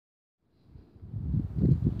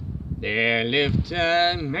There lived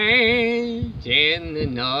a maid in the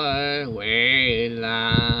Norway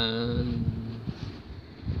land.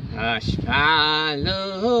 Hush,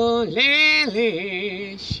 follow,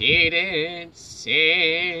 Lily, she did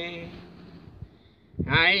sing.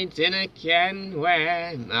 I dinna ken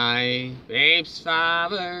where my babe's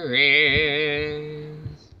father is,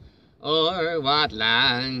 or what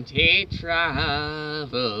land he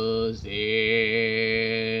travels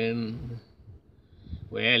in.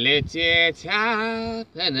 Well, it did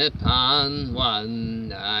happen upon one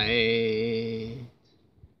night,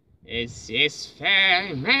 as this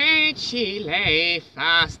fair maid she lay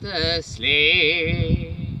fast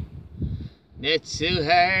asleep, that to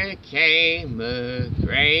her came a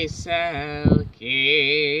Grey Selkie,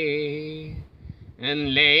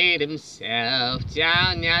 and laid himself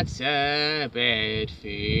down at her bed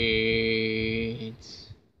feet.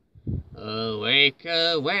 Awake,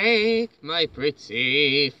 awake, my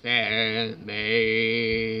pretty fair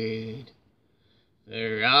maid,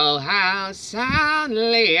 for oh, how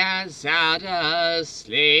soundly as out of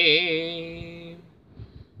sleep.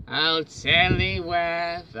 I'll tell thee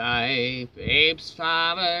where thy babe's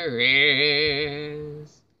father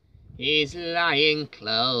is. He's lying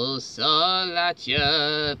close all at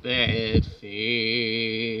your bed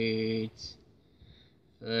feet.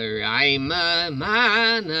 For I'm a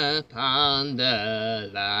man upon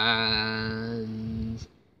the land,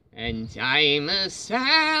 and I'm a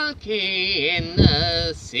selkie in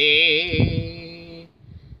the sea,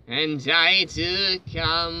 and I do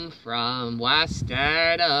come from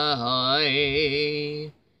westward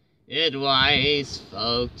ahoy. It wise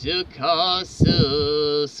folk do call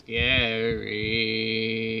so scary.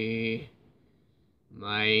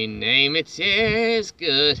 My name it is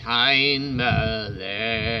Good Hindmother.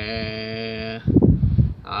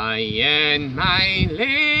 I earn my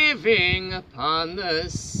living upon the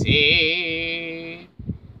sea,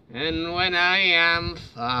 and when I am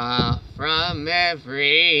far from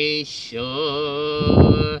every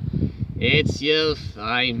shore, it's you'll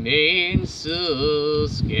find me in so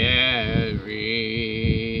scary.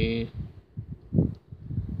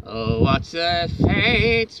 Oh, what a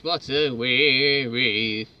fate, what a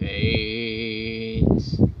weary fate.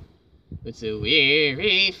 But a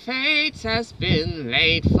weary fate has been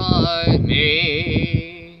laid for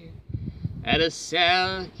me, and a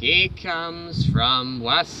selkie comes from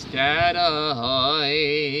westward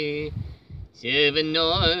ahoy, to the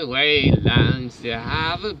Norway lands to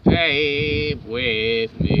have a babe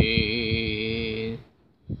with me.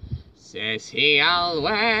 Says he, I'll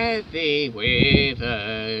wed thee with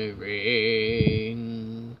a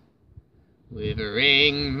ring. With a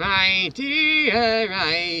ring, my dear,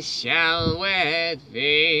 I shall wed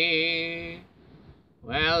thee.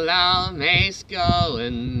 Well, thou mayst go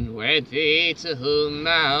and wed thee to whom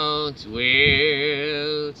thou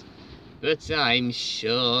wilt, but I'm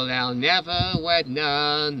sure thou never wed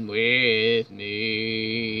none with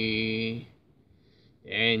me.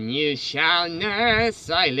 Then you shall nurse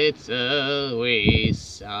thy little wee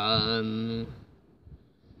son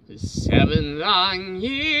for 7 long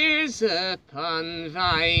years upon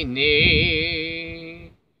thy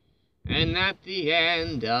knee, and at the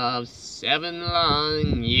end of 7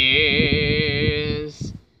 long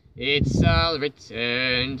years, it's all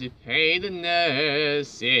return to pay the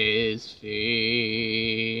nurse's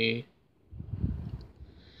fee.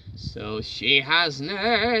 So she has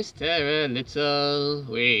nursed her little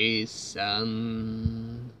wee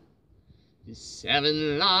son for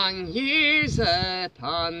 7 long years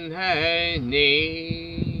upon her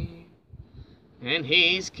knee, and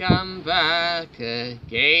he's come back a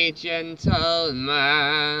gay gentleman,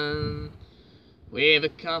 with a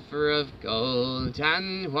coffer of gold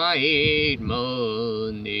and white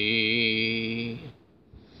money.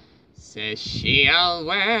 Says she, I'll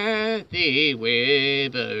wed thee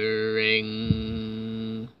with a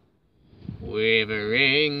ring. With a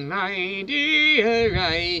ring, my dear,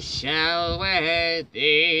 I shall wed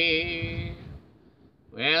thee.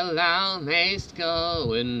 Well, thou mayst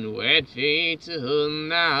go and wed thee to whom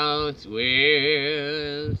thou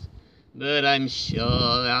wilt, but I'm sure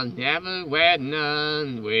I'll never wed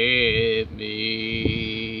none with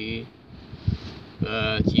me.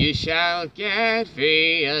 But you shall get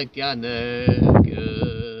thee a gunner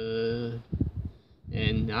good,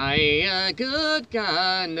 and I a good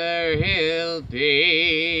gunner he'll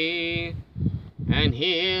be, and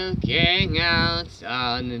he'll gang out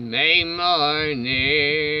on May morning.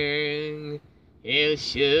 He'll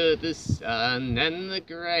shoot the sun and the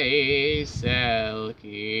Grey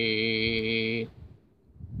Selkie.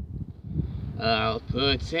 I'll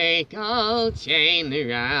put a gold chain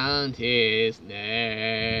around his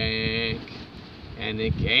neck, and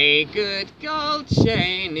a gay good gold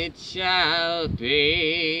chain it shall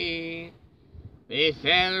be. If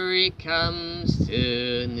ever he comes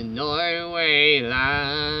to the Norway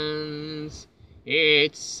lands,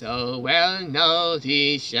 it's so well known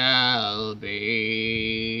he shall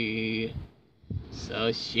be.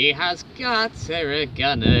 So she has got her a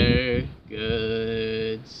gunner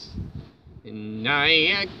good, and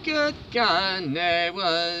nigh a good gunner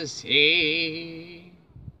was he.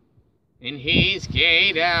 And he's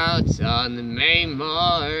gaed out on the May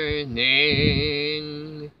morning,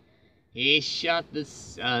 he shot the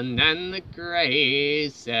sun and the Grey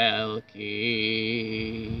Selkie.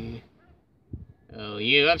 Oh,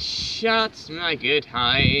 you have shot my good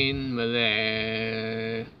hind, my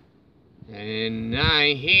there, and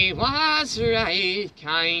he was right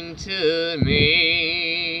kind to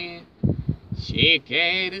me. She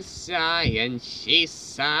gave a sigh and she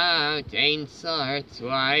sobbed once or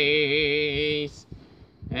twice,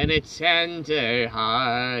 and a tender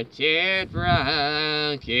heart it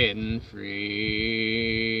broken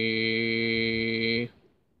free.